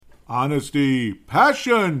Honesty,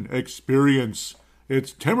 passion, experience.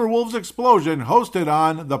 It's Timberwolves Explosion, hosted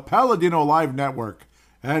on the Paladino Live Network.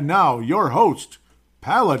 And now, your host,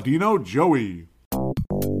 Paladino Joey.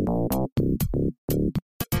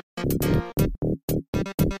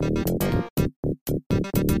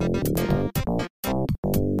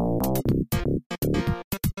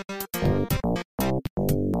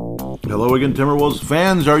 Hello again, Timberwolves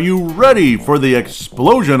fans. Are you ready for the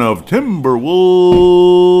explosion of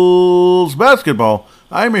Timberwolves basketball?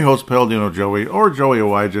 I'm your host, Paladino Joey, or Joey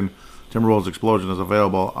Owijan. Timberwolves Explosion is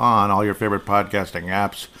available on all your favorite podcasting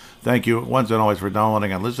apps. Thank you once and always for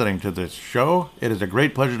downloading and listening to this show. It is a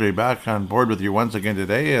great pleasure to be back on board with you once again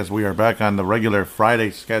today, as we are back on the regular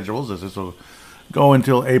Friday schedules, as this will go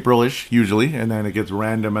until April-ish, usually, and then it gets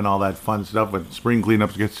random and all that fun stuff when spring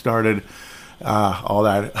cleanups get started. All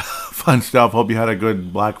that fun stuff. Hope you had a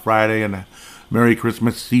good Black Friday and a Merry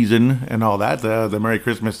Christmas season and all that. The Merry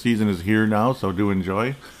Christmas season is here now, so do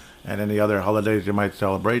enjoy. And any other holidays you might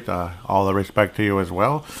celebrate, all the respect to you as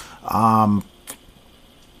well.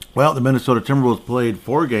 Well, the Minnesota Timberwolves played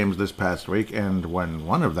 4 games this past week and won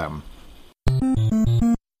one of them.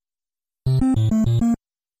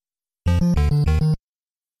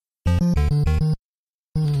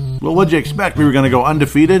 Well, what'd you expect? We were going to go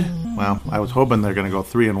undefeated? Well, I was hoping they're going to go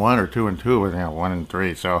 3-1 or 2-2, but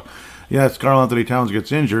 1-3. So, yes, Karl-Anthony Towns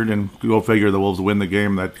gets injured, and go figure the Wolves win the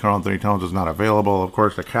game that Karl-Anthony Towns is not available. Of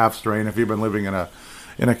course, the calf strain. If you've been living in a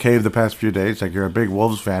cave the past few days, like you're a big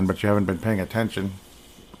Wolves fan, but you haven't been paying attention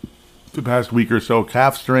the past week or so,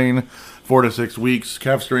 calf strain, 4 to 6 weeks.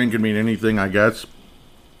 Calf strain can mean anything, I guess.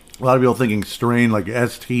 A lot of people thinking strain like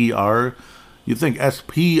STR. You'd think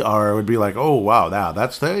SPR would be like, oh, wow,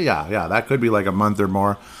 that's that could be like a month or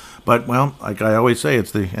more. But, well, like I always say,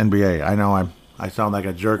 it's the NBA. I know I sound like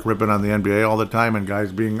a jerk ripping on the NBA all the time and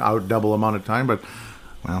guys being out double amount of time, but,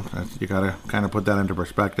 well, you got to kind of put that into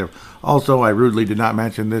perspective. Also, I rudely did not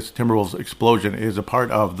mention this Timberwolves Explosion is a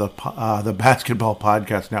part of the Basketball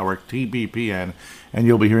Podcast Network, TBPN, and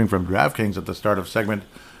you'll be hearing from DraftKings at the start of segment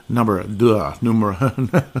number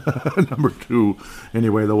 2.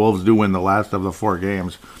 Anyway, the Wolves do win the last of the 4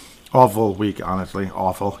 games. Awful week, honestly.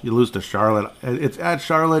 Awful. You lose to Charlotte. It's at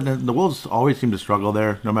Charlotte, and the Wolves always seem to struggle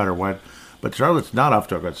there, no matter what. But Charlotte's not off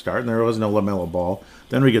to a good start, and there was no LaMelo Ball.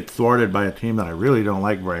 Then we get thwarted by a team that I really don't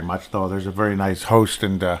like very much, though. There's a very nice host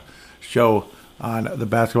and show on the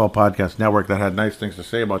Basketball Podcast Network that had nice things to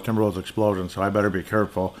say about Timberwolves Explosion, so I better be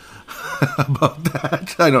careful about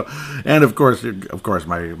that. I know. And, of course,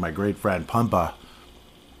 my great friend, Pumpa,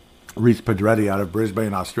 Reese Pedretti out of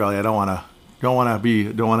Brisbane, Australia. I don't want to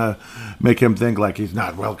make him think like he's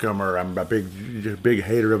not welcome or I'm a big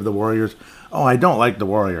hater of the Warriors. Oh, I don't like the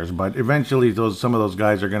Warriors, but eventually some of those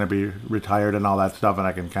guys are going to be retired and all that stuff, and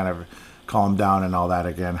I can kind of calm down and all that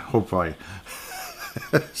again, hopefully.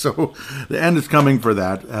 So the end is coming for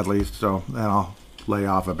that, at least, so then I'll lay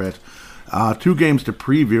off a bit. 2 games to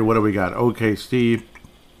preview. What do we got? OKC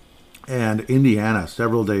and Indiana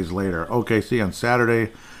several days later. OKC on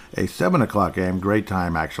Saturday, a 7 o'clock game. Great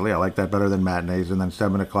time, actually. I like that better than matinees. And then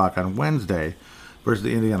 7 o'clock on Wednesday versus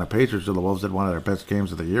the Indiana Pacers, who the Wolves had one of their best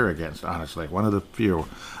games of the year against, honestly. One of the few.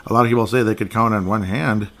 A lot of people say they could count on one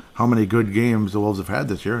hand how many good games the Wolves have had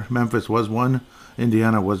this year. Memphis was one.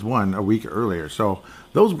 Indiana was one a week earlier. So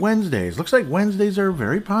those Wednesdays, looks like Wednesdays are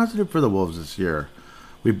very positive for the Wolves this year.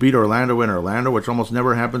 We beat Orlando in Orlando, which almost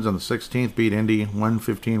never happens on the 16th. Beat Indy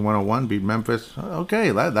 115-101. Beat Memphis.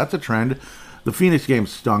 Okay, that's a trend. The Phoenix game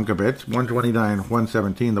stunk a bit,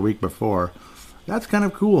 129-117 the week before. That's kind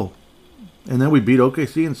of cool. And then we beat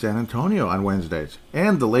OKC in San Antonio on Wednesdays.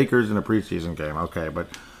 And the Lakers in a preseason game. Okay, but,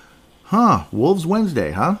 Wolves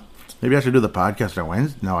Wednesday, huh? Maybe I should do the podcast on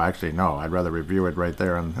Wednesday? No, actually, no. I'd rather review it right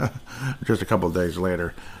there on just a couple of days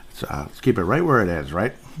later. So, let's keep it right where it is,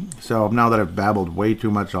 right? So now that I've babbled way too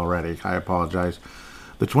much already, I apologize.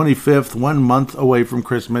 The 25th, 1 month away from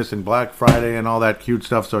Christmas and Black Friday and all that cute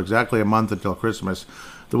stuff, so exactly a month until Christmas.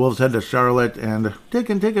 The Wolves head to Charlotte and take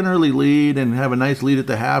an early lead and have a nice lead at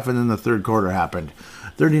the half, and then the third quarter happened.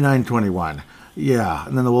 39-21. Yeah,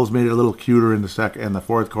 and then the Wolves made it a little cuter in the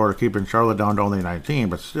fourth quarter, keeping Charlotte down to only 19,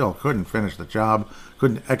 but still couldn't finish the job.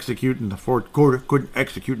 Couldn't execute in the fourth quarter,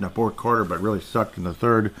 but really sucked in the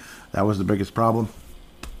third. That was the biggest problem.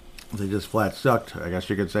 They just flat sucked, I guess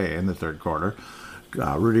you could say, in the third quarter.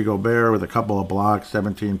 Rudy Gobert with a couple of blocks,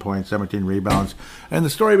 17 points, 17 rebounds. And the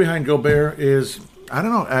story behind Gobert is, I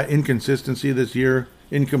don't know, inconsistency this year,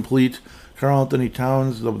 incomplete. Karl-Anthony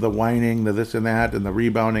Towns, the whining, the this and that, and the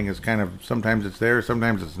rebounding is kind of, sometimes it's there,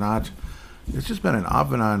 sometimes it's not. It's just been an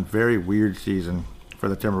off and on, very weird season for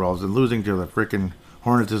the Timberwolves. And losing to the freaking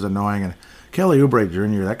Hornets is annoying. And Kelly Oubre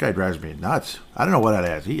Jr., that guy drives me nuts. I don't know what that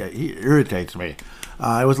is. He irritates me.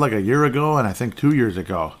 It was like a year ago and I think 2 years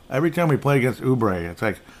ago. Every time we play against Oubre, it's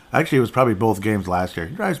like, actually it was probably both games last year.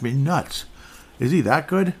 He drives me nuts. Is he that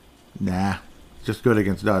good? Nah. Just good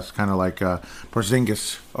against us. Kind of like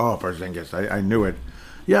Porzingis. Oh, Porzingis. I knew it.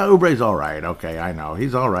 Yeah, Oubre's all right. Okay, I know.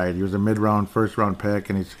 He's all right. He was a mid-round, first-round pick,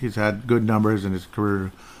 and he's had good numbers in his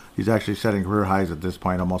career. He's actually setting career highs at this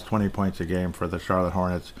point, almost 20 points a game for the Charlotte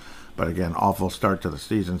Hornets. But again, awful start to the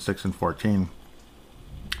season, 6-14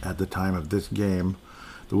 at the time of this game.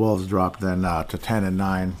 The Wolves dropped then to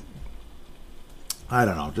 10-9. I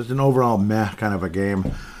don't know, just an overall meh kind of a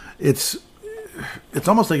game. It's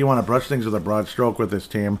almost like you want to brush things with a broad stroke with this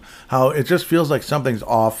team. How it just feels like something's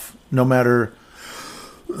off, no matter.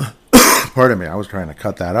 Pardon me, I was trying to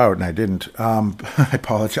cut that out and I didn't. I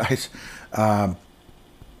apologize.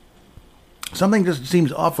 Something just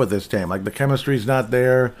seems off with this team. Like the chemistry's not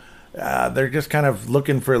there. They're just kind of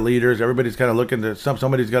looking for leaders. Everybody's kind of looking to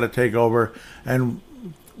somebody's got to take over. And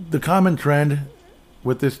the common trend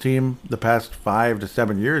with this team the past 5 to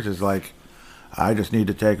 7 years is like, I just need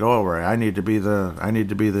to take over. I need to be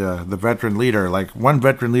the veteran leader, like one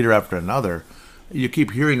veteran leader after another. You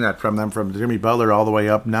keep hearing that from them, from Jimmy Butler all the way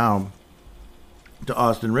up now to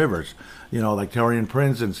Austin Rivers. You know, like Taurean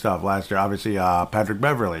Prince and stuff last year. Obviously, Patrick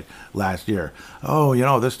Beverley last year. Oh, you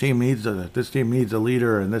know, this team needs a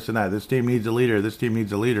leader, and this and that. This team needs a leader. This team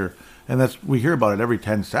needs a leader, and we hear about it every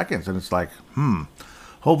 10 seconds, and it's like,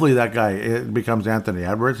 Hopefully that guy it becomes Anthony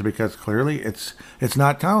Edwards, because clearly it's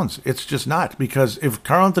not Towns. It's just not, because if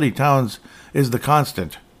Karl Anthony Towns is the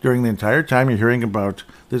constant during the entire time you're hearing about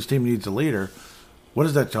this team needs a leader, what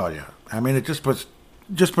does that tell you? I mean, it just put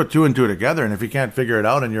two and two together, and if you can't figure it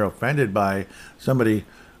out and you're offended by somebody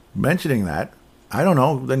mentioning that, I don't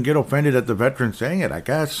know, then get offended at the veteran saying it, I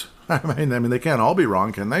guess. I mean, they can't all be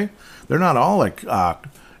wrong, can they? They're not all like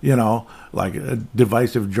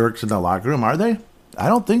divisive jerks in the locker room, are they? I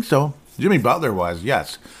don't think so. Jimmy Butler was,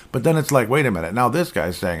 yes. But then it's like, wait a minute, now this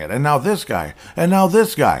guy's saying it, and now this guy, and now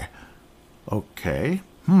this guy. Okay.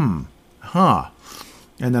 And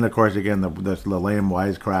then, of course, again, the lame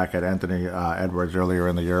wisecrack at Anthony Edwards earlier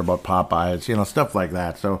in the year about Popeyes, stuff like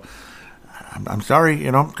that. So, I'm sorry,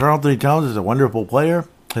 Karl Anthony Towns is a wonderful player,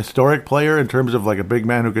 historic player in terms of like a big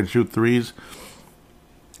man who can shoot threes.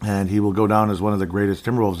 And he will go down as one of the greatest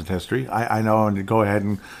Timberwolves in history. I know, and go ahead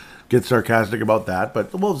and get sarcastic about that,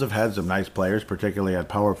 but the Wolves have had some nice players, particularly at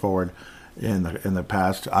power forward in the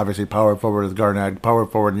past. Obviously, power forward is Garnett, power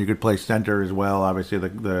forward, and you could play center as well. Obviously,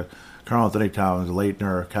 the Karl Anthony Towns,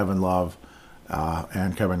 Leitner, Kevin Love,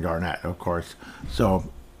 and Kevin Garnett, of course. So,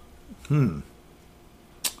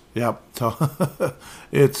 yep. So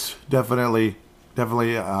it's definitely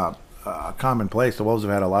a commonplace. The Wolves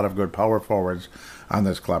have had a lot of good power forwards on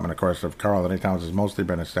this club, and of course, Karl Anthony Towns has mostly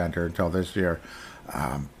been a center until this year.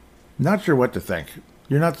 Not sure what to think.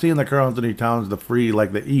 You're not seeing the Karl Anthony Towns, the free,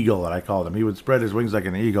 like the eagle that I called him. He would spread his wings like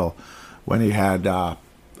an eagle when he had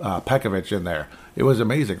Pekovic in there. It was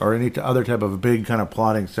amazing. Or any other type of big kind of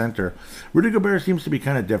plotting center. Rudy Gobert seems to be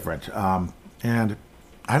kind of different. And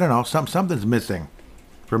I don't know, something's missing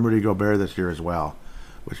from Rudy Gobert this year as well,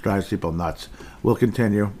 which drives people nuts. We'll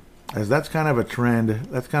continue, as that's kind of a trend.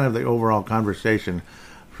 That's kind of the overall conversation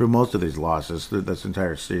for most of these losses this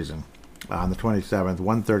entire season. On the 27th,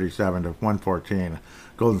 137 to 114.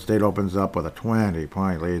 Golden State opens up with a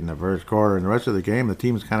 20-point lead in the first quarter. And the rest of the game, the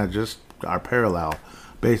teams kind of just are parallel,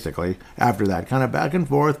 basically. After that, kind of back and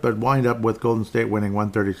forth, but wind up with Golden State winning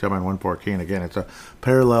 137-114. Again, it's a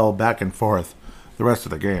parallel back and forth the rest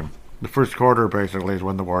of the game. The first quarter, basically, is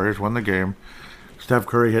when the Warriors won the game. Steph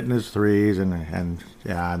Curry hitting his threes, and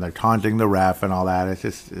they're taunting the ref and all that. It's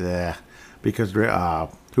just, because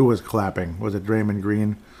who was clapping? Was it Draymond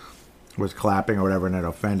Green? Was clapping or whatever, and it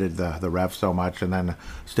offended the ref so much, and then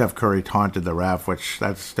Steph Curry taunted the ref, which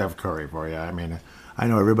that's Steph Curry for you. I mean, I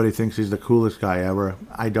know everybody thinks he's the coolest guy ever.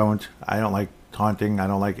 I don't like taunting. I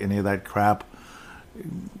don't like any of that crap.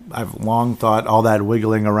 I've long thought all that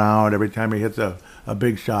wiggling around every time he hits a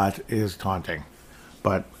big shot is taunting,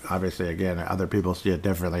 but obviously, again, other people see it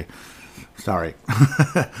differently. Sorry.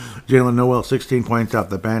 Jalen Noel, 16 points off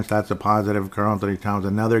the bench. That's a positive. Karl Anthony Towns,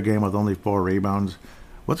 another game with only 4 rebounds.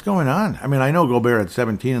 What's going on? I mean, I know Gobert had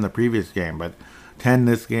 17 in the previous game, but 10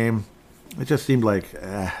 this game, it just seemed like,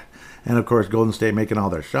 And, of course, Golden State making all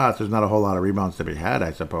their shots. There's not a whole lot of rebounds to be had,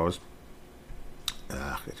 I suppose.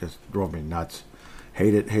 It just drove me nuts.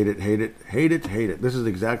 Hate it. This is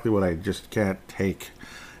exactly what I just can't take,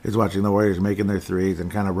 is watching the Warriors making their threes and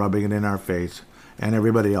kind of rubbing it in our face and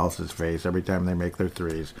everybody else's face every time they make their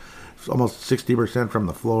threes. almost 60% from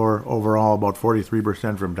the floor overall, about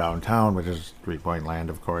 43% from downtown, which is three-point land,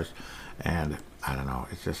 of course. And I don't know,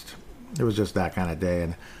 it was just that kind of day.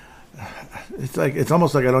 And it's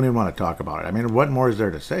almost like I don't even want to talk about it. I mean, what more is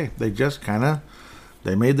there to say? They just kind of,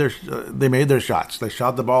 they made their shots. They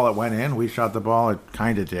shot the ball, it went in. We shot the ball, it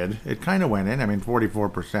kind of did. It kind of went in. I mean,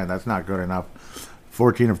 44%, that's not good enough.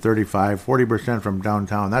 14 of 35, 40% from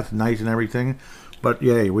downtown. That's nice and everything. But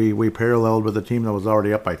yay, we paralleled with a team that was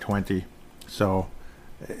already up by 20. So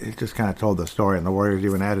it just kind of told the story. And the Warriors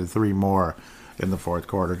even added 3 more in the fourth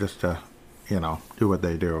quarter just to, do what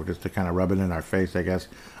they do, just to kind of rub it in our face, I guess.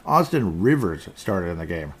 Austin Rivers started in the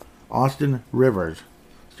game. Austin Rivers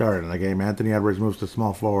started in the game. Anthony Edwards moves to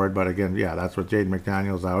small forward, but again, yeah, that's what Jaden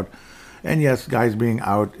McDaniels out. And yes, guys being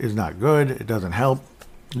out is not good. It doesn't help.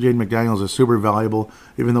 Jaden McDaniels is super valuable,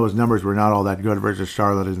 even though his numbers were not all that good versus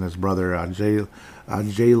Charlotte and his brother Jalen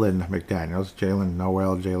McDaniels. Jalen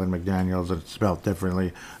Noel, Jalen McDaniels, it's spelled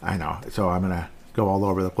differently. I know, so I'm going to go all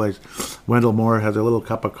over the place. Wendell Moore has a little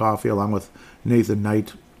cup of coffee along with Nathan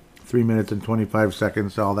Knight. 3 minutes and 25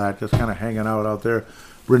 seconds, all that, just kind of hanging out there.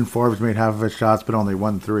 Bryn Forbes made half of his shots, but only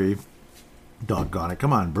 1 3. Doggone it.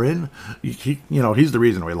 Come on, Bryn. He's the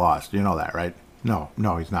reason we lost. You know that, right? No,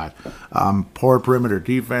 he's not. Poor perimeter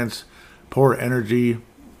defense, poor energy,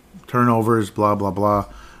 turnovers, blah, blah, blah.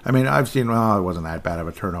 I mean, I've seen, it wasn't that bad of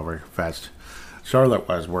a turnover fest. Charlotte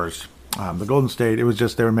was worse. The Golden State, it was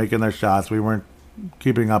just they were making their shots. We weren't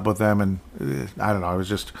keeping up with them, and I don't know. It was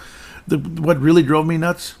just, what really drove me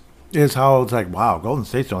nuts is how it's like, wow, Golden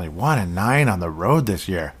State's only 1-9 on the road this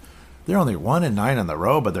year. They're only 1-9 on the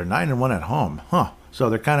road, but they're 9-1 at home. So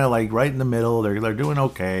they're kind of like right in the middle. They're doing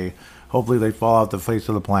okay. Hopefully they fall off the face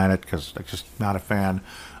of the planet because I'm just not a fan.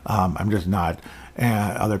 I'm just not.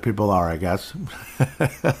 And other people are, I guess.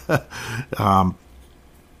 But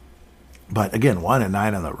again,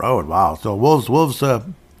 1-9 on the road. Wow. So Wolves.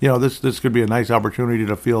 This could be a nice opportunity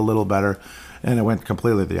to feel a little better, and it went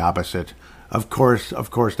completely the opposite. Of course,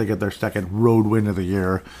 they get their second road win of the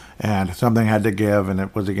year, and something had to give, and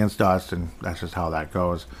it was against us, and that's just how that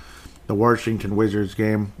goes. The Washington Wizards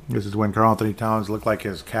game, this is when Karl-Anthony Towns looked like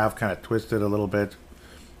his calf kind of twisted a little bit.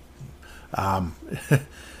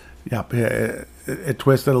 It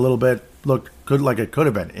twisted a little bit, looked good, like it could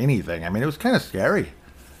have been anything. I mean, it was kind of scary.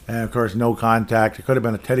 And, of course, no contact. It could have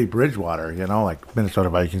been a Teddy Bridgewater, like Minnesota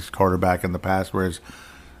Vikings quarterback in the past, where his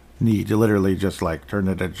knee literally just like turned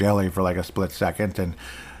into jelly for like a split second,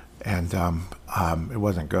 and it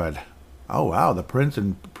wasn't good. Oh wow, the Prince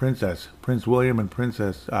William and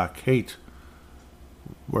Princess Kate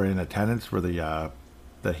were in attendance for the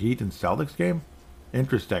Heat and Celtics game.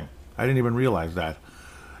 Interesting. I didn't even realize that.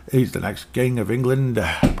 He's the next King of England,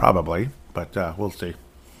 probably, but we'll see.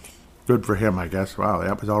 Good for him, I guess. Wow,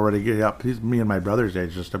 he's already. He's me and my brother's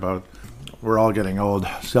age, just about. We're all getting old.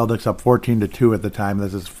 Celtics up 14-2 at the time.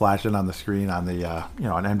 This is flashing on the screen on the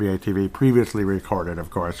on NBA TV, previously recorded, of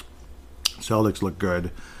course. Celtics look good,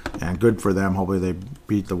 and good for them. Hopefully they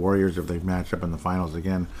beat the Warriors if they match up in the finals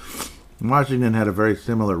again. Washington had a very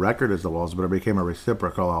similar record as the Wolves, but it became a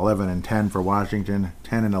reciprocal 11-10 for Washington,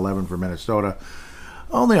 10-11 for Minnesota.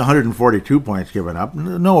 Only 142 points given up.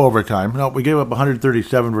 No overtime. No, we gave up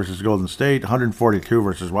 137 versus Golden State, 142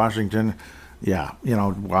 versus Washington. Yeah,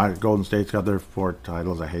 Golden State's got their 4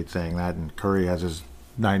 titles. I hate saying that. And Curry has his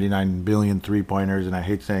 99 billion three-pointers, and I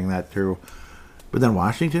hate saying that too. But then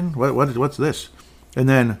Washington? What's this? And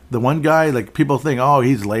then the one guy, like, people think, oh,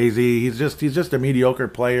 he's lazy. He's just a mediocre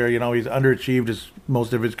player. He's underachieved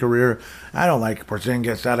most of his career. I don't like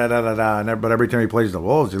Porzingis, but every time he plays the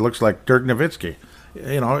Wolves, he looks like Dirk Nowitzki.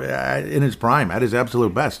 In his prime, at his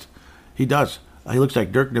absolute best. He does. He looks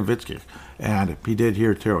like Dirk Nowitzki. And he did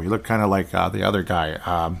here, too. He looked kind of like the other guy,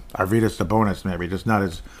 Arvydas Sabonis, maybe, just not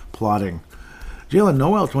as plodding. Jalen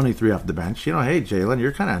Noel, 23 off the bench. Hey, Jalen,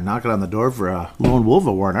 you're kind of knocking on the door for a Lone Wolf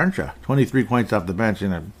Award, aren't you? 23 points off the bench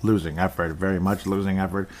in a losing effort, very much losing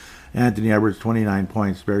effort. Anthony Edwards, 29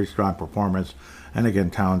 points, very strong performance. And again,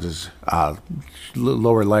 Towns'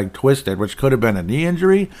 lower leg twisted, which could have been a knee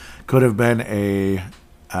injury, could have been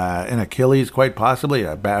an Achilles, quite possibly,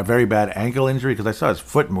 a very bad ankle injury, because I saw his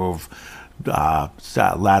foot move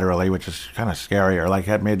laterally, which is kind of scary, or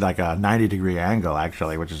had made like a 90-degree angle,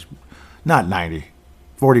 actually, which is not 90,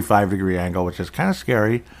 45-degree angle, which is kind of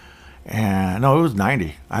scary. And no, it was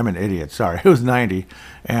 90. I'm an idiot. Sorry. It was 90.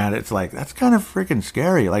 And it's like, that's kind of freaking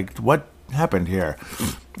scary. Like, what happened here?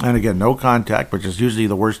 And again, no contact, which is usually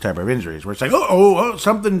the worst type of injuries, where it's like, oh,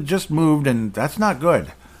 something just moved, and that's not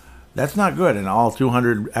good. That's not good. And all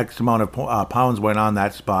 200 X amount of pounds went on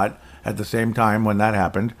that spot at the same time when that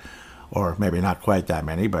happened. Or maybe not quite that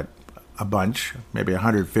many, but a bunch, maybe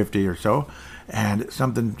 150 or so, and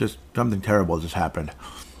something terrible just happened.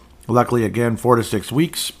 Luckily, again, 4 to 6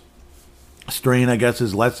 weeks. Strain, I guess,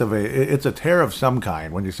 is less of it's a tear of some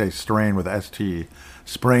kind. When you say strain with ST,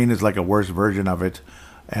 sprain is like a worse version of it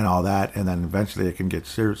and all that. And then eventually it can get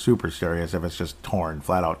super serious if it's just torn,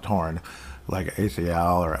 flat out torn, like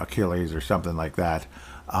ACL or Achilles or something like that.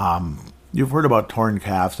 You've heard about torn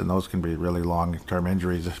calves, and those can be really long-term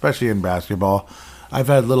injuries, especially in basketball. I've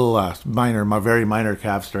had little very minor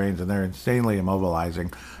calf strains, and they're insanely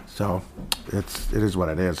immobilizing. So it is what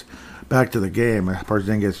it is. Back to the game,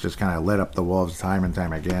 Porzingis just kind of lit up the Wolves time and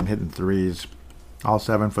time again, hitting threes. All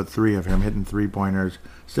 7'3" of him hitting 3-pointers,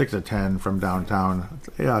 6 of 10 from downtown.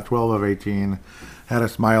 12 of 18. Had a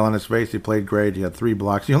smile on his face. He played great. He had 3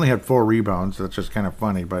 blocks. He only had 4 rebounds. So that's just kind of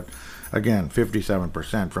funny. But again,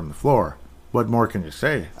 57% from the floor. What more can you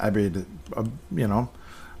say? I mean,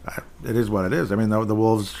 it is what it is. I mean, the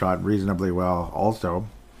Wolves shot reasonably well also.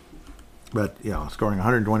 But, scoring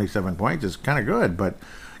 127 points is kind of good. But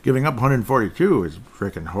giving up 142 is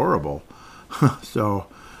freaking horrible. So,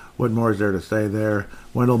 what more is there to say there?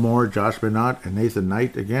 Wendell Moore, Josh Minott, and Nathan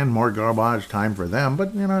Knight. Again, more garbage time for them.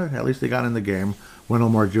 But, at least they got in the game. Wendell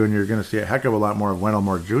Moore Jr., you're going to see a heck of a lot more of Wendell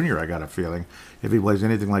Moore Jr., I got a feeling, if he plays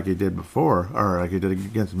anything like he did before, or like he did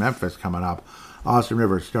against Memphis coming up. Austin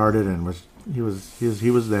Rivers started and he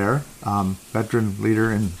was there, veteran leader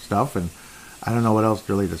and stuff, and I don't know what else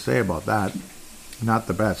really to say about that. Not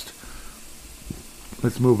the best.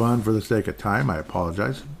 Let's move on for the sake of time. I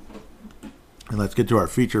apologize. And let's get to our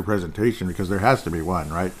feature presentation, because there has to be one,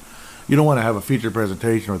 right? You don't want to have a feature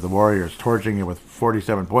presentation with the Warriors torching you with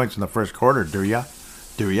 47 points in the first quarter, do ya?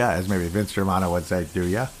 Do ya? As maybe Vince Germano would say, do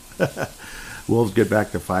ya? Wolves get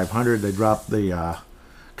back to 500. They drop the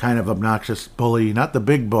kind of obnoxious bully, not the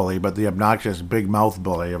big bully, but the obnoxious big mouth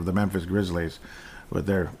bully of the Memphis Grizzlies with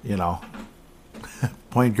their,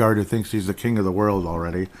 point guard who thinks he's the king of the world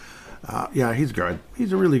already. He's good.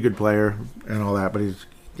 He's a really good player and all that, but he's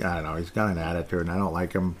got an attitude, and I don't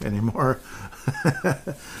like him anymore.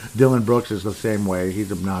 Dylan Brooks is the same way.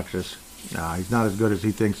 He's obnoxious. He's not as good as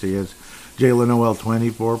he thinks he is. Jalen Noel,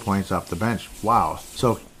 24 points off the bench. Wow.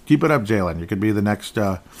 So keep it up, Jalen. You could be the next,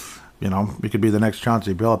 you could be the next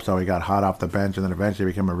Chauncey Billups, how he got hot off the bench and then eventually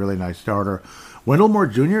became a really nice starter. Wendell Moore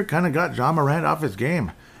Jr. kind of got Ja Morant off his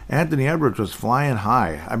game. Anthony Edwards was flying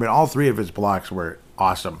high. I mean, all 3 of his blocks were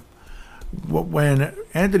awesome. When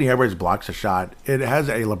Anthony Edwards blocks a shot, it has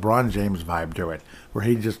a LeBron James vibe to it, where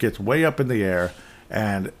he just gets way up in the air,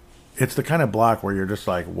 and it's the kind of block where you're just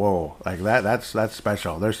like, whoa, like that's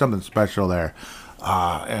special. There's something special there.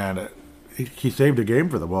 And he saved a game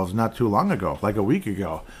for the Wolves not too long ago, like a week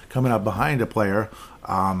ago, coming up behind a player.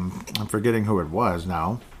 I'm forgetting who it was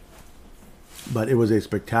now, but it was a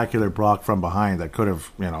spectacular block from behind that could have,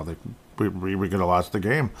 we could have lost the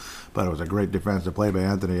game. But it was a great defensive play by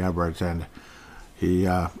Anthony Edwards, and he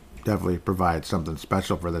definitely provides something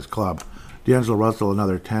special for this club. D'Angelo Russell,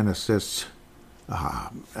 another 10 assists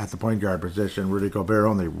at the point guard position. Rudy Gobert,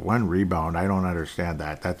 only 1 rebound. I don't understand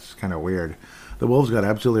that. That's kind of weird. The Wolves got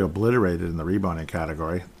absolutely obliterated in the rebounding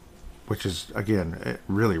category, which is, again,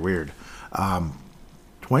 really weird.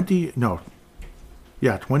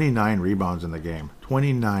 29 rebounds in the game.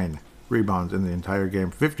 29 rebounds in the entire game.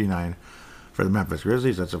 59 for the Memphis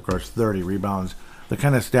Grizzlies. That's, of course, 30 rebounds. The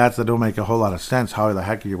kind of stats that don't make a whole lot of sense. How the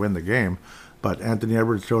heck do you win the game? But Anthony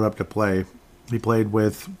Edwards showed up to play. He played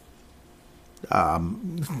with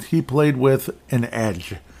an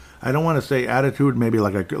edge. I don't want to say attitude, maybe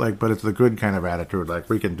but it's the good kind of attitude, like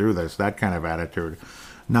we can do this, that kind of attitude.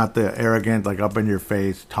 Not the arrogant, like up in your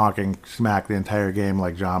face, talking smack the entire game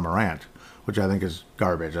like Ja Morant, which I think is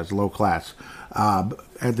garbage. That's low class.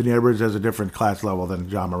 Anthony Edwards has a different class level than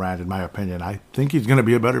Ja Morant, in my opinion. I think he's going to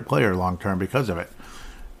be a better player long term because of it.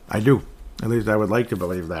 I do. At least I would like to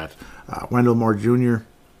believe that. Wendell Moore Jr.,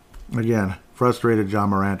 again, frustrated Ja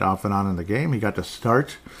Morant off and on in the game. He got to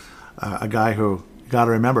start a guy who, got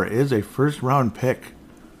to remember, is a first-round pick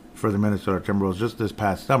for the Minnesota Timberwolves just this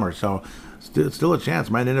past summer. So still a chance.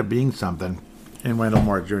 Might end up being something in Wendell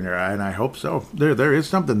Moore Jr., and I hope so. There is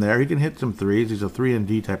something there. He can hit some threes. He's a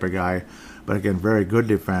 3-and-D type of guy, but again, very good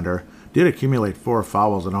defender. Did accumulate 4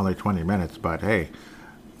 fouls in only 20 minutes, but hey,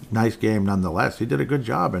 nice game nonetheless. He did a good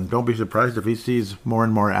job, and don't be surprised if he sees more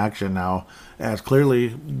and more action now, as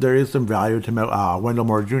clearly there is some value to Wendell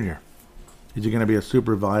Moore Jr. Is he going to be a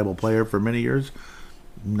super valuable player for many years?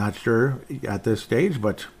 Not sure at this stage,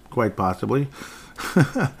 but quite possibly.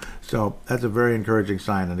 So that's a very encouraging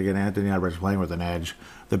sign. And again, Anthony Edwards playing with an edge.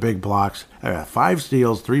 The big blocks. 5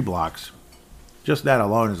 steals, 3 blocks. Just that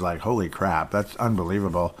alone is like, holy crap, that's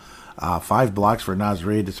unbelievable. 5 blocks for Naz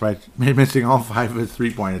Reid, despite missing all 5 of his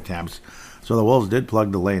 3-point attempts. So the Wolves did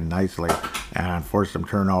plug the lane nicely and forced some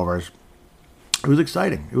turnovers. It was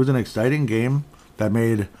exciting. It was an exciting game that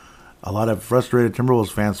made a lot of frustrated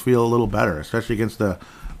Timberwolves fans feel a little better, especially against the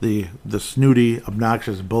snooty,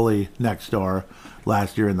 obnoxious bully next door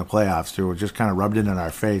last year in the playoffs, who just kind of rubbed it in our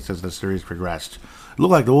face as the series progressed. It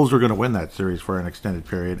looked like the Wolves were going to win that series for an extended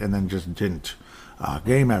period, and then just didn't.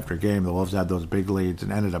 Game after game, the Wolves had those big leads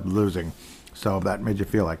and ended up losing, so that made you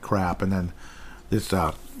feel like crap. And then this,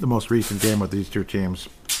 the most recent game with these two teams,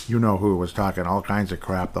 you know who was talking all kinds of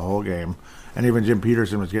crap the whole game, and even Jim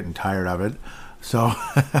Peterson was getting tired of it. So,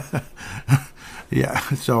 yeah,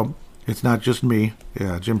 so it's not just me.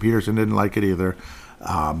 Yeah, Jim Peterson didn't like it either.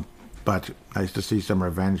 But nice to see some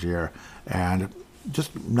revenge here. And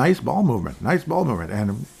just nice ball movement.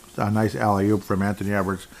 And a nice alley-oop from Anthony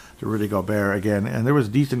Edwards to Rudy Gobert again. And there was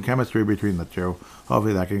decent chemistry between the two.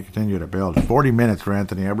 Hopefully that can continue to build. 40 minutes for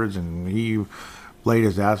Anthony Edwards, and he laid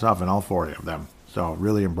his ass off in all 40 of them. So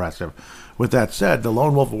really impressive. With that said, the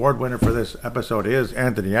Lone Wolf Award winner for this episode is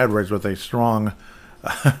Anthony Edwards with a strong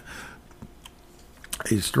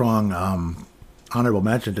honorable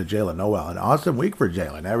mention to Jaylen Nowell. An awesome week for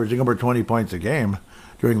Jaylen, averaging over 20 points a game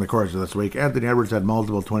during the course of this week. Anthony Edwards had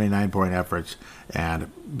multiple 29-point efforts,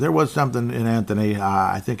 and there was something in Anthony.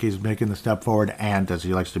 I think he's making the step forward, Ant, as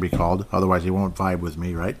he likes to be called. Otherwise, he won't vibe with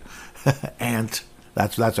me, right? Ant.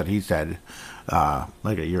 That's what he said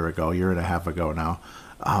like a year and a half ago now.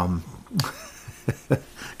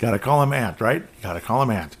 Gotta call him Ant, right? Gotta call him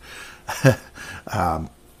Ant.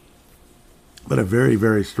 But a very,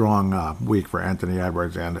 very strong week for Anthony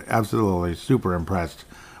Edwards, and absolutely super impressed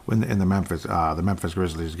in the Memphis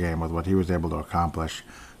Grizzlies game with what he was able to accomplish.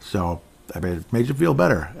 So I mean, it made you feel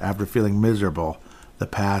better after feeling miserable the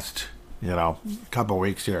past, couple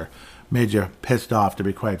weeks here. Made you pissed off, to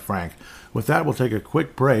be quite frank. With that, we'll take a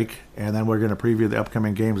quick break, and then we're going to preview the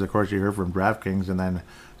upcoming games. Of course, you heard from DraftKings, and then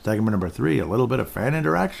segment number 3, a little bit of fan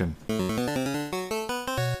interaction.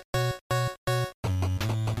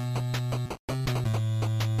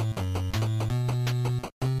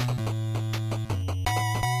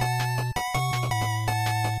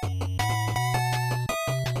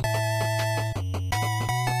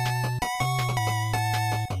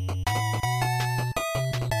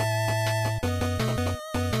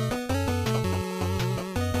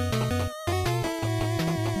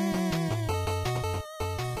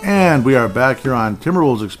 And we are back here on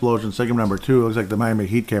Timberwolves Explosion, segment number 2. Looks like the Miami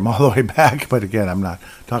Heat came all the way back, but again, I'm not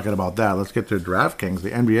talking about that. Let's get to DraftKings,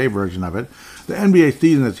 the NBA version of it. The NBA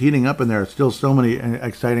season is heating up, and there are still so many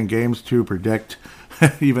exciting games to predict.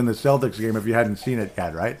 Even the Celtics game, if you hadn't seen it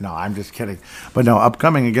yet, right? No, I'm just kidding. But no,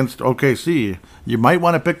 upcoming against OKC, you might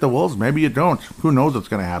want to pick the Wolves. Maybe you don't. Who knows what's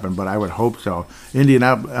going to happen, but I would hope so.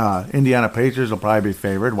 Indiana Pacers will probably be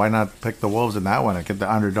favored. Why not pick the Wolves in that one and get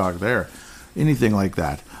the underdog there? Anything like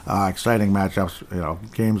that. Exciting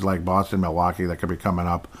matchups, games like Boston, Milwaukee that could be coming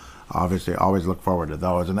up. Obviously, always look forward to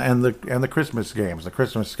those. And the Christmas games, the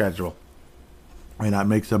Christmas schedule. Why not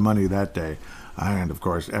make some money that day? And, of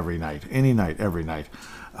course, every night. Any night, every night.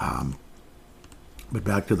 But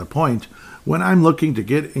back to the point. When I'm looking to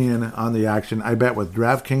get in on the action, I bet with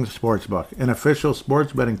DraftKings Sportsbook, an official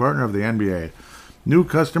sports betting partner of the NBA. New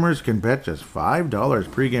customers can bet just $5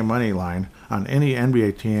 pregame money line on any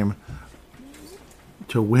NBA team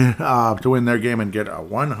to win their game and get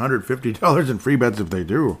 $150 in free bets if they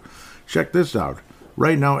do. Check this out.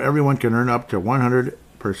 Right now, everyone can earn up to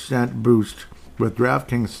 100% boost with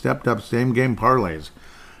DraftKings stepped-up same-game parlays.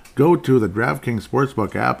 Go to the DraftKings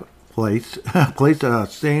Sportsbook app, place a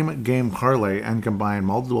same-game parlay, and combine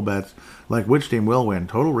multiple bets like which team will win,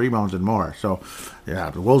 total rebounds, and more. So, yeah,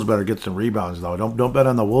 the Wolves better get some rebounds, though. Don't bet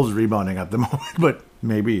on the Wolves rebounding at the moment, but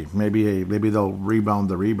maybe they'll rebound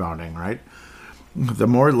the rebounding, right? The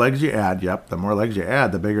more legs you add,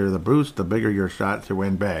 the bigger the boost, the bigger your shot to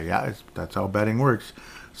win big. Yeah, that's how betting works.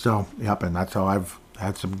 So, and that's how I've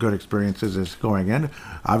had some good experiences is going in.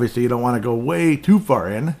 Obviously, you don't want to go way too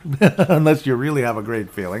far in unless you really have a great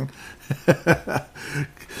feeling.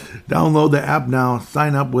 Download the app now.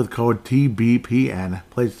 Sign up with code TBPN.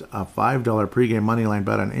 Place a $5 pregame moneyline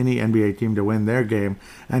bet on any NBA team to win their game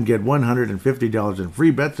and get $150 in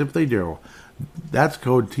free bets if they do. That's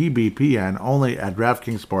code TBPN only at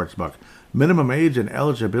DraftKings Sportsbook. Minimum age and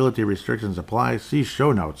eligibility restrictions apply. See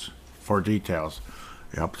show notes for details.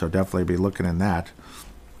 Yep, so definitely be looking in that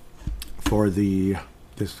for the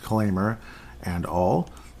disclaimer and all.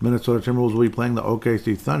 Minnesota Timberwolves will be playing the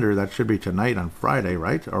OKC Thunder. That should be tonight on Friday,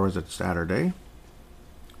 right? Or is it Saturday?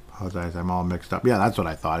 Apologize, I'm all mixed up. Yeah, that's what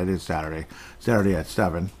I thought. It is Saturday. Saturday at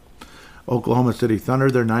 7. Oklahoma City Thunder,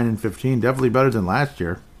 they're 9-15, definitely better than last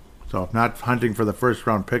year. So not hunting for the first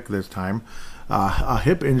round pick this time. A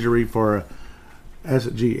hip injury for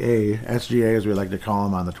SGA as we like to call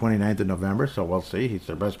him, on the 29th of November. So we'll see. He's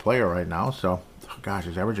their best player right now. So, gosh,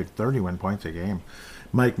 he's averaging 31 points a game.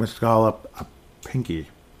 Mike Muscala, a pinky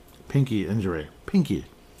injury. Pinky.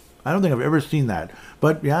 I don't think I've ever seen that.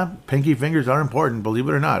 But yeah, pinky fingers are important, believe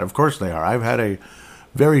it or not. Of course they are. I've had a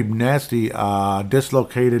very nasty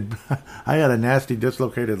dislocated I had a nasty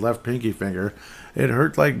dislocated left pinky finger. It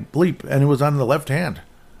hurt like bleep, and it was on the left hand.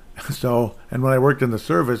 So, and when I worked in the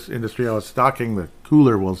service industry, I was stocking the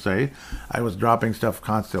cooler, we'll say. I was dropping stuff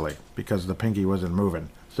constantly because the pinky wasn't moving.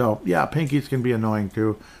 So, yeah, pinkies can be annoying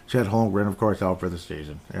too. Chet Holmgren, of course, out for the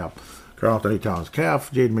season. Yeah. Karl Anthony Towns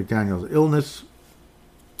calf, Jaden McDaniels illness,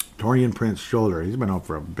 Taurean Prince shoulder. He's been out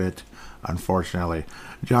for a bit, unfortunately.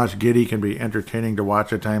 Josh Giddey can be entertaining to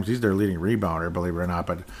watch at times. He's their leading rebounder, believe it or not.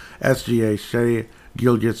 But SGA, Shea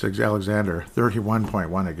Gilgeous-Alexander,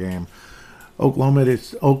 31.1 a game.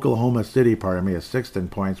 Oklahoma City, is sixth in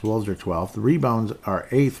points. Wolves are 12th. The rebounds are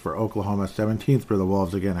 8th for Oklahoma, 17th for the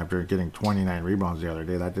Wolves, again, after getting 29 rebounds the other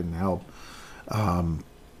day. That didn't help.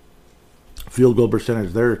 Field goal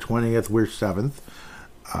percentage, they're 20th. We're 7th.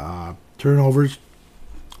 Turnovers,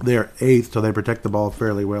 they're 8th, so they protect the ball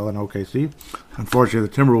fairly well in OKC. Unfortunately,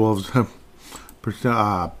 the Timberwolves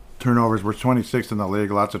turnovers were 26th in the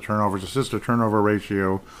league. Lots of turnovers. Assist to turnover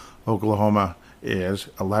ratio, Oklahoma is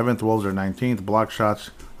 11th. Wolves are 19th. Block shots,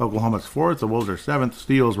 Oklahoma's 4th. The Wolves are 7th.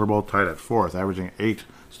 Steals were both tied at 4th, averaging 8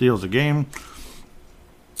 steals a game.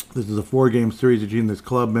 This is a 4-game series between this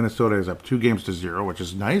club. Minnesota is up 2-0, which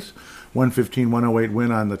is nice. 115-108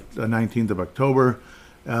 win on the 19th of October.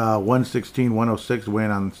 116-106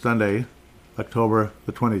 win on Sunday, October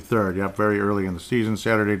the 23rd. Yep, very early in the season.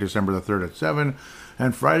 Saturday, December the 3rd at 7.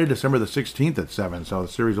 And Friday, December the 16th at 7. So the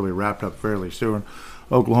series will be wrapped up fairly soon.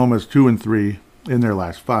 Oklahoma is 2-3 in their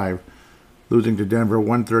last 5. Losing to Denver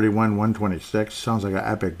 131-126. Sounds like an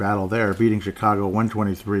epic battle there. Beating Chicago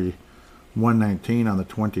 123-119 on the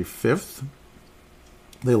 25th.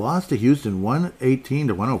 They lost to Houston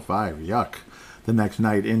 118-105. Yuck. The next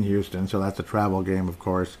night in Houston. So that's a travel game, of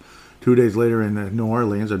course. 2 days later in New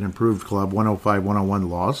Orleans, an improved club, 105-101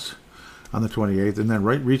 loss on the 28th. And then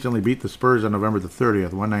recently beat the Spurs on November the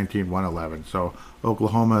 30th, 119-111. So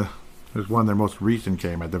Oklahoma has won their most recent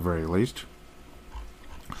game at the very least.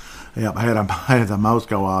 Yep, I had the mouse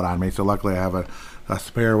go out on me, so luckily I have a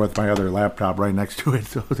spare with my other laptop right next to it,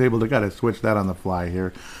 so I was able to kind of switch that on the fly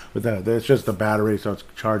here. But it's just the battery, so it's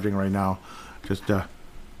charging right now. Just to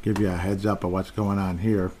give you a heads up of what's going on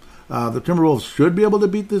here. The Timberwolves should be able to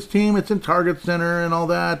beat this team. It's in Target Center and all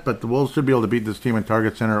that, but the Wolves should be able to beat this team in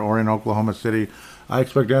Target Center or in Oklahoma City. I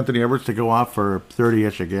expect Anthony Edwards to go off for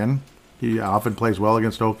 30-ish again. He often plays well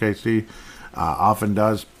against OKC, often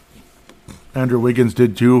does. Andrew Wiggins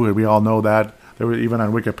did too, and we all know that. There was even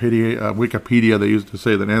on Wikipedia they used to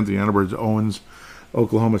say that Anthony Edwards owns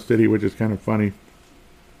Oklahoma City, which is kind of funny.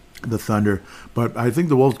 The Thunder, but I think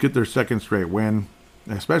the Wolves get their second straight win,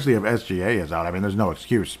 especially if SGA is out. I mean, there's no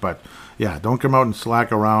excuse, but yeah, don't come out and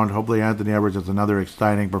slack around. Hopefully Anthony Edwards has another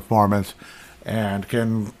exciting performance and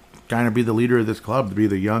can kind of be the leader of this club, to be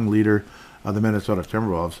the young leader of the Minnesota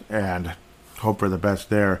Timberwolves, and hope for the best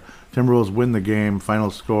there. Timberwolves win the game.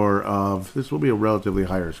 Final score of, this will be a relatively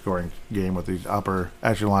higher scoring game with these upper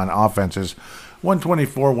echelon offenses.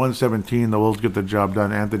 124-117. The Wolves get the job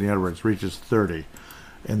done. Anthony Edwards reaches 30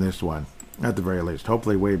 in this one, at the very least.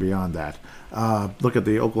 Hopefully way beyond that. Look at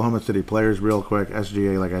the Oklahoma City players real quick.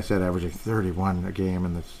 SGA, like I said, averaging 31 a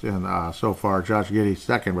game so far. Josh Giddey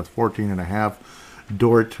second with 14.5.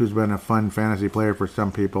 Dort, who's been a fun fantasy player for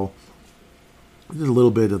some people. Just a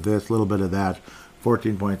little bit of this, a little bit of that.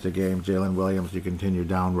 14 points a game. Jalen Williams, you continue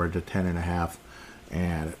downward to 10.5,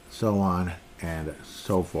 and so on and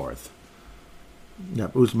so forth.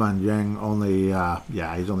 Yep, Ousmane Dieng only,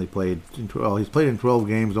 he's only played he's played in 12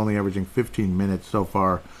 games, only averaging 15 minutes so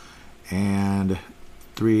far, and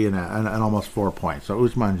 3 and almost 4 points. So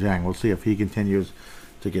Ousmane Dieng, we'll see if he continues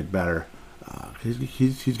to get better.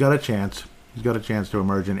 He's got a chance. He's got a chance to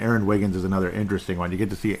emerge, and Aaron Wiggins is another interesting one. You get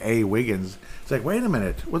to see A. Wiggins. It's like, wait a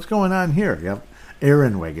minute, what's going on here? Yep,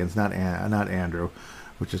 Aaron Wiggins, not Andrew,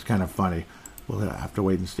 which is kind of funny. We'll have to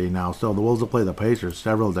wait and see now. So the Wolves will play the Pacers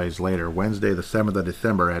several days later, Wednesday the 7th of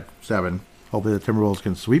December at 7. Hopefully the Timberwolves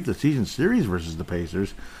can sweep the season series versus the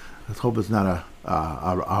Pacers. Let's hope it's not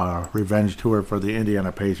a revenge tour for the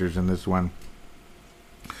Indiana Pacers in this one.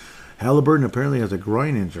 Halliburton apparently has a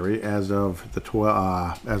groin injury as of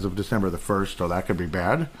December the 1st, so that could be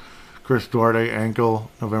bad. Chris Duarte, ankle,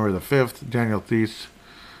 November the 5th. Daniel Theis,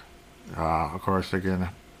 of course, again,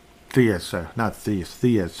 Theus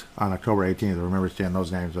on October 18th. I remember seeing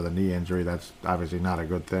those names with a knee injury. That's obviously not a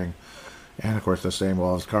good thing. And, of course, the same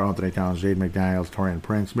Wolves, Karl-Anthony Towns, Jaden McDaniels, Taurean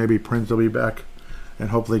Prince. Maybe Prince will be back, and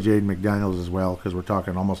hopefully Jaden McDaniels as well, because we're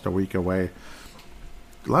talking almost a week away.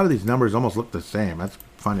 A lot of these numbers almost look the same. That's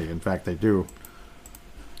funny. In fact, they do.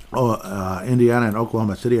 Indiana and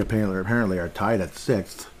Oklahoma City apparently are tied at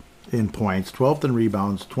 6th in points, 12th in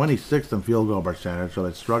rebounds, 26th in field goal percentage, so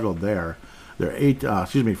they struggled there. They're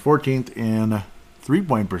 14th in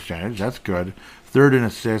three-point percentage. That's good. 3rd in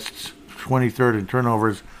assists, 23rd in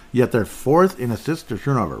turnovers, yet they're 4th in assist to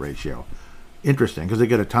turnover ratio. Interesting, because they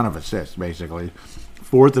get a ton of assists, basically.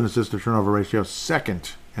 4th in assist to turnover ratio,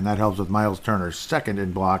 2nd, and that helps with Miles Turner, 2nd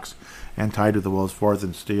in blocks, and tied with the Wolves, 4th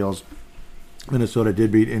in steals. Minnesota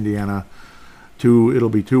did beat Indiana. It'll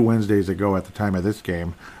be 2 Wednesdays ago at the time of this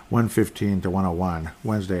game, 115-101,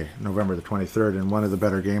 Wednesday, November the 23rd, and one of the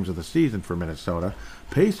better games of the season for Minnesota.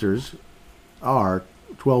 Pacers are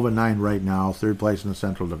 12-9 right now, 3rd place in the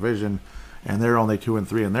Central Division, and they're only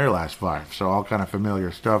 2-3 in their last 5. So all kind of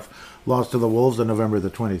familiar stuff. Lost to the Wolves on November the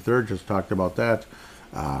 23rd, just talked about that.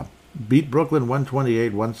 Beat Brooklyn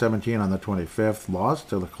 128-117 on the 25th. Lost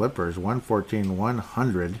to the Clippers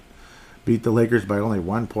 114-100. Beat the Lakers by only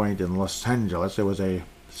 1 point in Los Angeles. It was a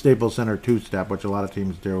Staples Center two-step, which a lot of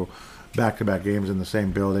teams do, back-to-back games in the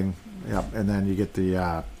same building. Yep. And then you get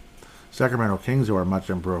the Sacramento Kings, who are much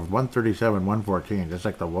improved, 137-114, just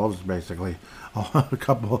like the Wolves, basically, a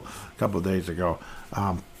couple days ago.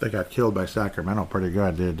 They got killed by Sacramento pretty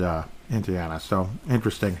good, did Indiana. So,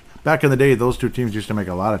 interesting. Back in the day, those two teams used to make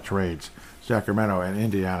a lot of trades, Sacramento and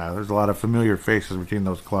Indiana. There's a lot of familiar faces between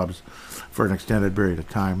those clubs for an extended period of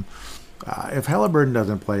time. If Halliburton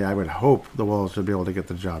doesn't play, I would hope the Wolves should be able to get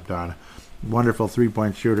the job done. Wonderful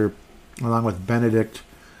three-point shooter, along with Benedict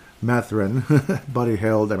Mathurin, Buddy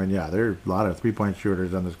Hield. I mean, yeah, there are a lot of three-point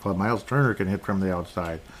shooters on this club. Miles Turner can hit from the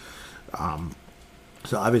outside.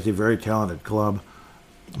 So obviously very talented club.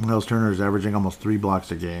 Miles Turner is averaging almost 3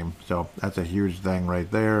 blocks a game, so that's a huge thing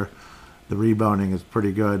right there. The rebounding is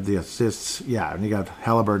pretty good. The assists, yeah, and you got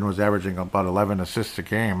Halliburton was averaging about 11 assists a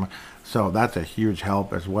game, so that's a huge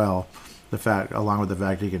help as well. Along with the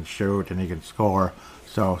fact he can shoot and he can score,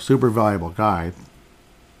 so super valuable guy.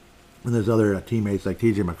 And there's other teammates like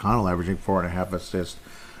T.J. McConnell averaging 4.5 assists,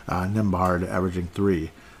 Nembhard averaging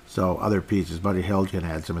 3. So other pieces, Buddy Hield can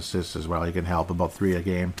add some assists as well. He can help about 3 a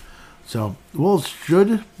game. So Wolves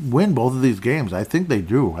should win both of these games. I think they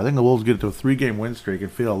do. I think the Wolves get to a 3-game win streak and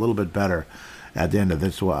feel a little bit better at the end of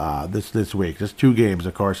this week. Just 2 games,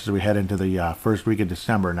 of course, as we head into the first week of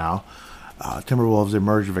December now. Timberwolves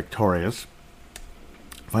emerge victorious.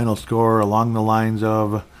 Final score along the lines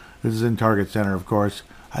of, this is in Target Center, of course.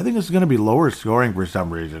 I think it's going to be lower scoring for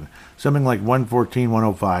some reason. Something like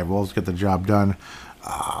 114-105. Wolves get the job done.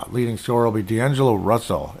 Leading scorer will be D'Angelo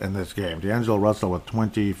Russell in this game. D'Angelo Russell with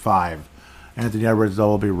 25. Anthony Edwards, though,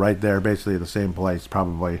 will be right there, basically the same place,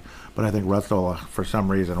 probably. But I think Russell, for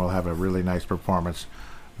some reason, will have a really nice performance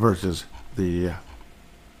versus the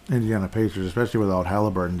Indiana Pacers, especially without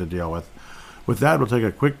Halliburton to deal with. With that, we'll take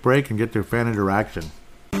a quick break and get to fan interaction.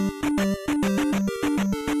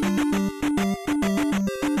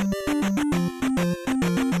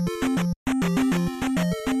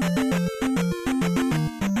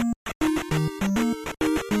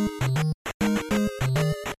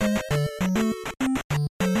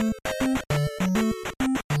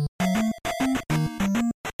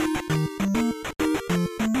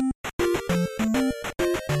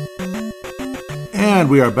 And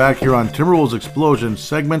we are back here on Timberwolves Explosion,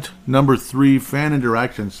 segment number 3, fan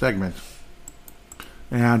interaction segment.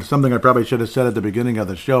 And something I probably should have said at the beginning of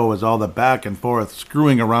the show is all the back and forth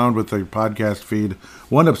screwing around with the podcast feed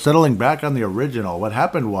wound up settling back on the original. What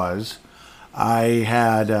happened was I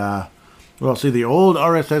had, the old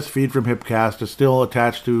RSS feed from Hipcast is still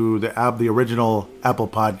attached to the original Apple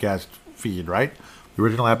Podcast feed, right? The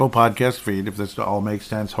original Apple Podcast feed, if this all makes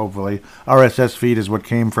sense, hopefully. RSS feed is what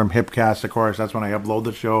came from Hipcast, of course. That's when I upload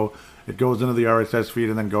the show. It goes into the RSS feed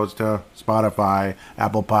and then goes to Spotify,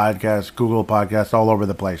 Apple Podcasts, Google Podcasts, all over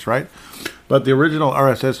the place, right? But the original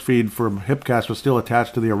RSS feed from Hipcast was still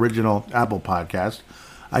attached to the original Apple Podcast.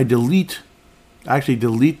 I delete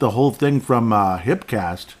the whole thing from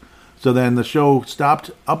Hipcast. So then the show stopped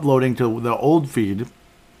uploading to the old feed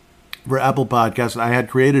for Apple Podcasts. I had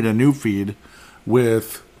created a new feed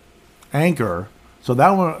with Anchor, so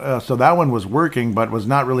that one was working, but was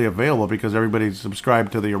not really available because everybody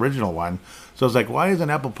subscribed to the original one. So I was like, why isn't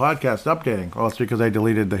Apple Podcast updating? Well, it's because I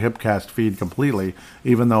deleted the Hipcast feed completely,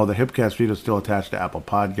 even though the Hipcast feed is still attached to Apple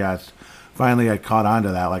Podcasts. Finally, I caught on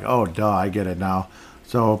to that, like, oh, duh, I get it now.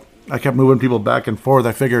 So I kept moving people back and forth.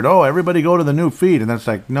 I figured, oh, everybody go to the new feed. And then it's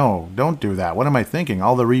like, no, don't do that. What am I thinking?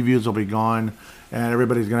 All the reviews will be gone, and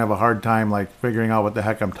everybody's going to have a hard time, like, figuring out what the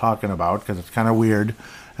heck I'm talking about, because it's kind of weird.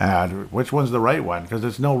 And which one's the right one? Because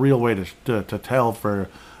there's no real way to tell for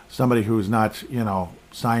somebody who's not,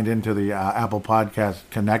 signed into the Apple Podcast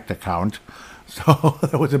Connect account. So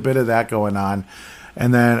there was a bit of that going on.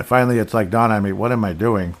 And then finally it's like dawned on me, what am I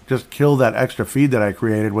doing? Just kill that extra feed that I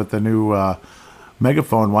created with the new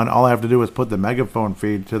Megaphone one. All I have to do is put the Megaphone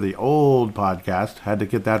feed to the old podcast. Had to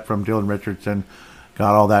get that from Dylan Richardson.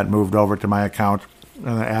 Got all that moved over to my account. And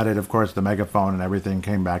I added, of course, the Megaphone, and everything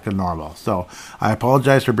came back to normal. So I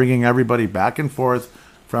apologize for bringing everybody back and forth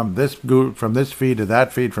from this feed to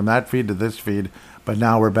that feed, from that feed to this feed. But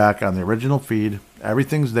now we're back on the original feed.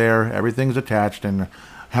 Everything's there. Everything's attached. And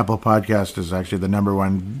Apple Podcast is actually the number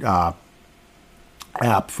one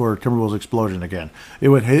app for Timberwolves Explosion again.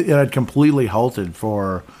 It had completely halted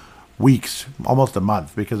for weeks, almost a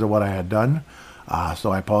month, because of what I had done.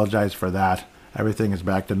 So I apologize for that. Everything is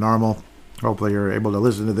back to normal. Hopefully you're able to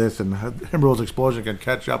listen to this and Timberwolves Explosion can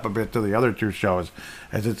catch up a bit to the other two shows,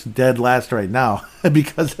 as it's dead last right now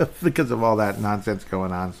because of all that nonsense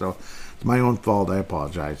going on. So it's my own fault. I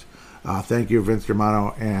apologize. Thank you, Vince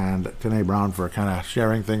Germano and Tanae Brown, for kind of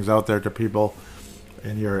sharing things out there to people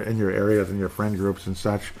in your areas and your friend groups and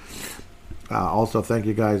such. Also, thank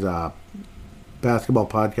you guys. Basketball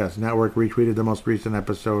Podcast Network retweeted the most recent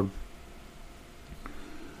episode.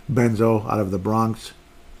 Benzo out of the Bronx.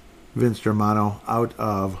 Vince Germano out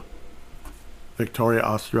of Victoria,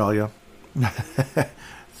 Australia.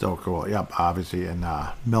 So cool. Yep, obviously in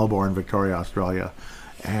Melbourne, Victoria, Australia.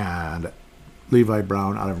 And Levi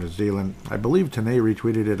Brown out of New Zealand. I believe Tanae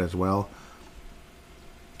retweeted it as well.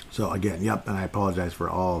 So again, yep, and I apologize for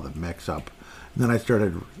all the mix-up. And then I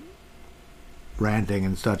started ranting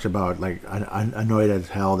and such about, like, annoyed as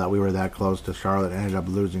hell that we were that close to Charlotte and ended up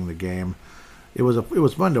losing the game. It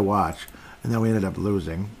was fun to watch, and then we ended up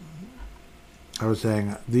losing. I was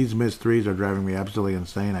saying, these missed threes are driving me absolutely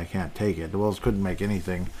insane. I can't take it. The Wolves couldn't make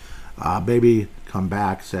anything. Baby Come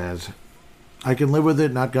Back says, I can live with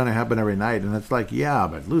it, not going to happen every night. And it's like, yeah,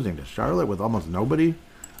 but losing to Charlotte with almost nobody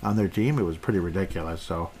on their team, it was pretty ridiculous.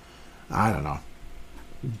 So, I don't know.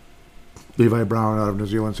 Levi Brown out of New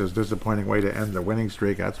Zealand says, disappointing way to end the winning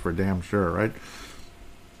streak. That's for damn sure, right?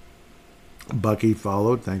 Bucky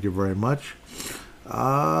followed. Thank you very much.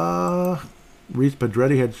 Reese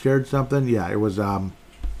Pedretti had shared something. Yeah, it was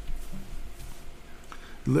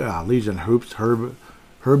Legion Hoops.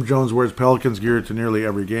 Herb Jones wears Pelicans gear to nearly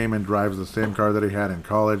every game and drives the same car that he had in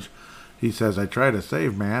college. He says, I try to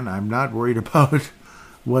save, man. I'm not worried about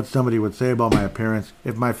what somebody would say about my appearance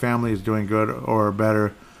if my family is doing good or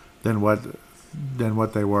better than what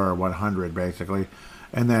they were, 100 basically.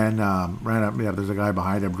 And then ran up, there's a guy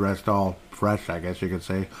behind him dressed all fresh, I guess you could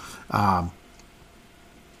say.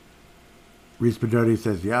 Reese Pedretti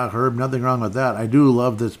says, yeah, Herb, nothing wrong with that. I do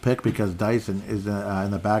love this pick because Dyson is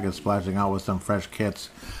in the back and splashing out with some fresh kits.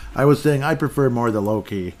 I was saying I prefer more the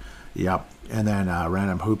low-key. Yep. And then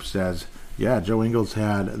Random Hoop says, yeah, Joe Ingles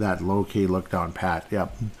had that low-key look down pat.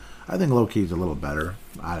 Yep. I think low-key's a little better.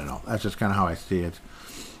 I don't know. That's just kind of how I see it.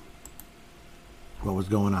 What was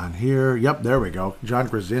going on here? Yep, there we go. John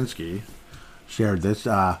Krasinski shared this.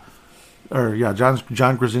 John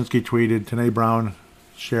Krasinski tweeted. Tanae Brown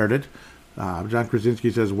shared it. John Krasinski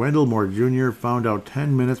says, Wendell Moore Jr. found out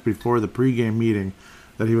 10 minutes before the pregame meeting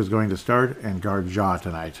that he was going to start and guard Ja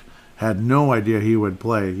tonight. Had no idea he would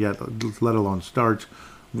play, yet let alone start.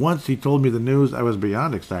 Once he told me the news, I was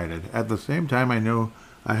beyond excited. At the same time, I knew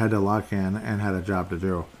I had to lock in and had a job to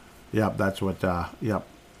do. Yep, that's what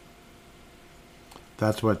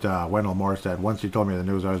Wendell Moore said. Once he told me the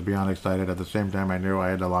news, I was beyond excited. At the same time, I knew I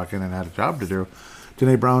had to lock in and had a job to do.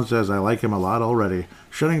 Tanae Brown says, I like him a lot already.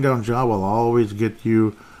 Shutting down Ja will always get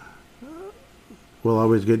you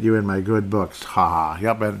in my good books. Ha ha.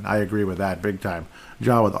 Yep, and I agree with that big time.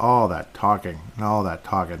 Ja with all that talking.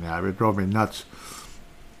 Yeah, it drove me nuts.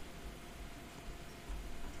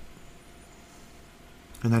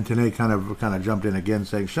 And then Tanae kind of jumped in again,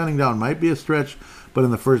 saying, shutting down might be a stretch, but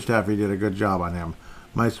in the first half he did a good job on him.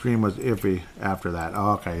 My stream was iffy after that.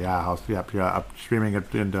 Oh, okay, yeah, I'm streaming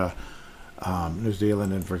it into New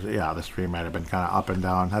Zealand, and the stream might have been kind of up and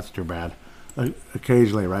down. That's too bad.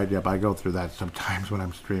 Occasionally, right? Yep, I go through that sometimes when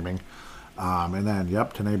I'm streaming. And then,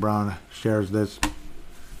 Tanae Brown shares this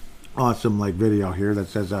awesome video here that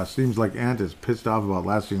says, seems like Ant is pissed off about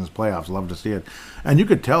last season's playoffs. Love to see it. And you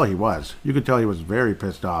could tell he was. You could tell he was very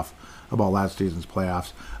pissed off about last season's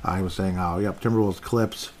playoffs. He was saying, Timberwolves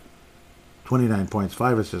clips 29 points,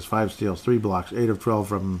 5 assists, 5 steals, 3 blocks, 8 of 12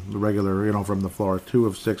 from the regular, from the floor, 2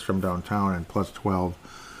 of 6 from downtown, and plus 12.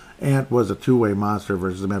 Ant was a two-way monster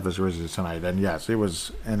versus the Memphis Grizzlies tonight, and yes, it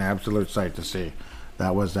was an absolute sight to see.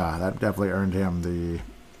 That was that definitely earned him the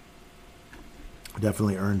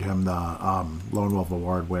Lone Wolf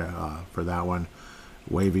Award for that one.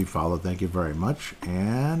 Wavy follow, thank you very much,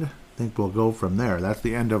 and I think we'll go from there. That's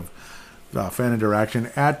the end of fan interaction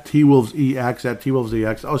at TWolvesEX at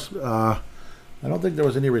TWolvesEX. I don't think there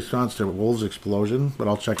was any response to Wolves Explosion, but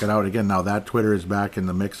I'll check it out again. Now that Twitter is back in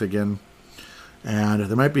the mix again. And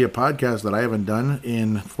there might be a podcast that I haven't done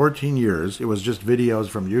in 14 years. It was just videos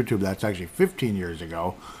from YouTube. That's actually 15 years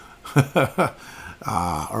ago.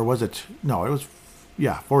 Or was it? No, it was,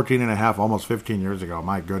 14 and a half, almost 15 years ago.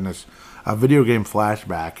 My goodness. A video game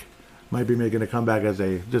flashback. Might be making a comeback as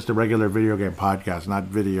just a regular video game podcast, not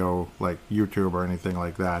video like YouTube or anything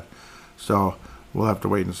like that. So we'll have to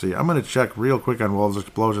wait and see. I'm going to check real quick on Wolves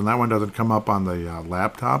Explosion. That one doesn't come up on the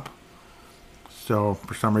laptop. So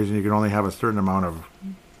for some reason you can only have a certain amount of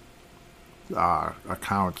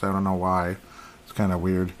accounts. I don't know why. It's kind of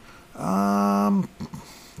weird.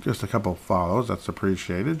 Just a couple follows. That's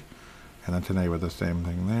appreciated. And then Tanae with the same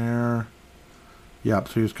thing there. Yep,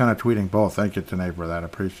 so he was kind of tweeting both. Thank you, Tanae, for that.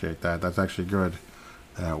 Appreciate that. That's actually good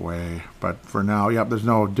that way. But for now, there's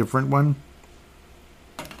no different one.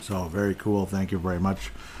 So very cool. Thank you very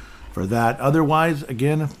much for that. Otherwise,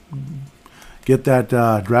 again, get that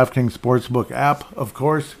DraftKings Sportsbook app, of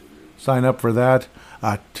course. Sign up for that.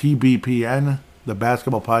 TBPN, the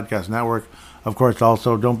Basketball Podcast Network. Of course,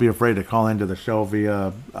 also, don't be afraid to call into the show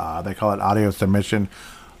via, they call it audio submission.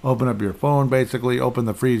 Open up your phone, basically. Open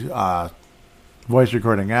the free voice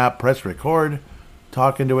recording app. Press record.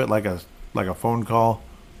 Talk into it like a phone call.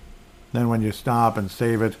 Then when you stop and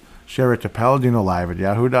save it, share it to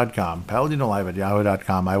PaladinoLive@yahoo.com.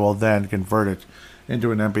 PaladinoLive@yahoo.com. I will then convert it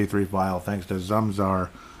into an MP3 file thanks to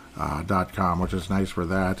Zamzar.com, which is nice for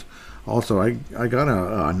that. Also, I got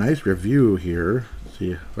a nice review here. Let's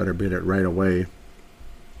see, better bid it right away.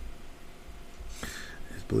 I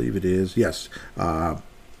believe it is. Yes.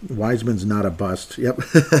 Wiseman's not a bust. Yep.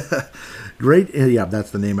 Great. Yeah, that's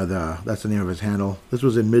the name of his handle. This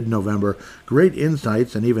was in mid-November. Great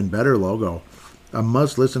insights and even better logo. A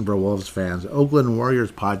must listen for Wolves fans. Oakland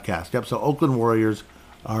Warriors podcast. Yep. So Oakland Warriors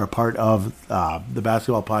are a part of the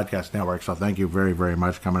Basketball Podcast Network. So thank you very, very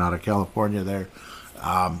much coming out of California there.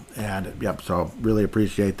 So really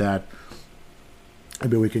appreciate that.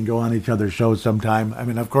 Maybe we can go on each other's shows sometime. I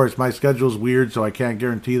mean, of course, my schedule's weird, so I can't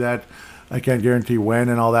guarantee that. I can't guarantee when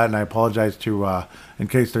and all that, and I apologize to, in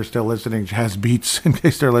case they're still listening, Jazz Beats, in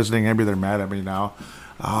case they're listening, maybe they're mad at me now.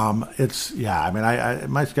 My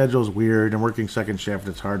schedule's weird, and working second shift,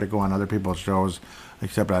 it's hard to go on other people's shows,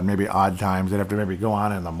 except at maybe odd times. They'd have to maybe go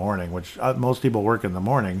on in the morning, which most people work in the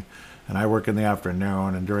morning, and I work in the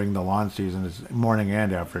afternoon, and during the lawn season, it's morning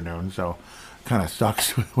and afternoon, so kind of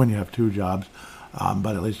sucks when you have two jobs,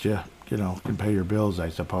 but at least you can pay your bills, I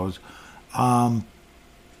suppose.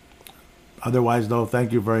 Otherwise, though,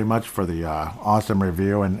 thank you very much for the awesome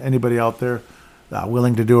review. And anybody out there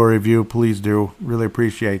willing to do a review, please do. Really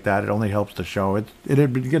appreciate that. It only helps the show. It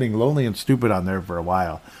had been getting lonely and stupid on there for a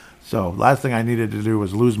while. So last thing I needed to do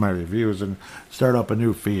was lose my reviews and start up a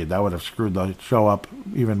new feed. That would have screwed the show up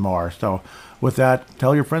even more. So with that,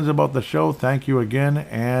 tell your friends about the show. Thank you again,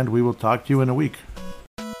 and we will talk to you in a week.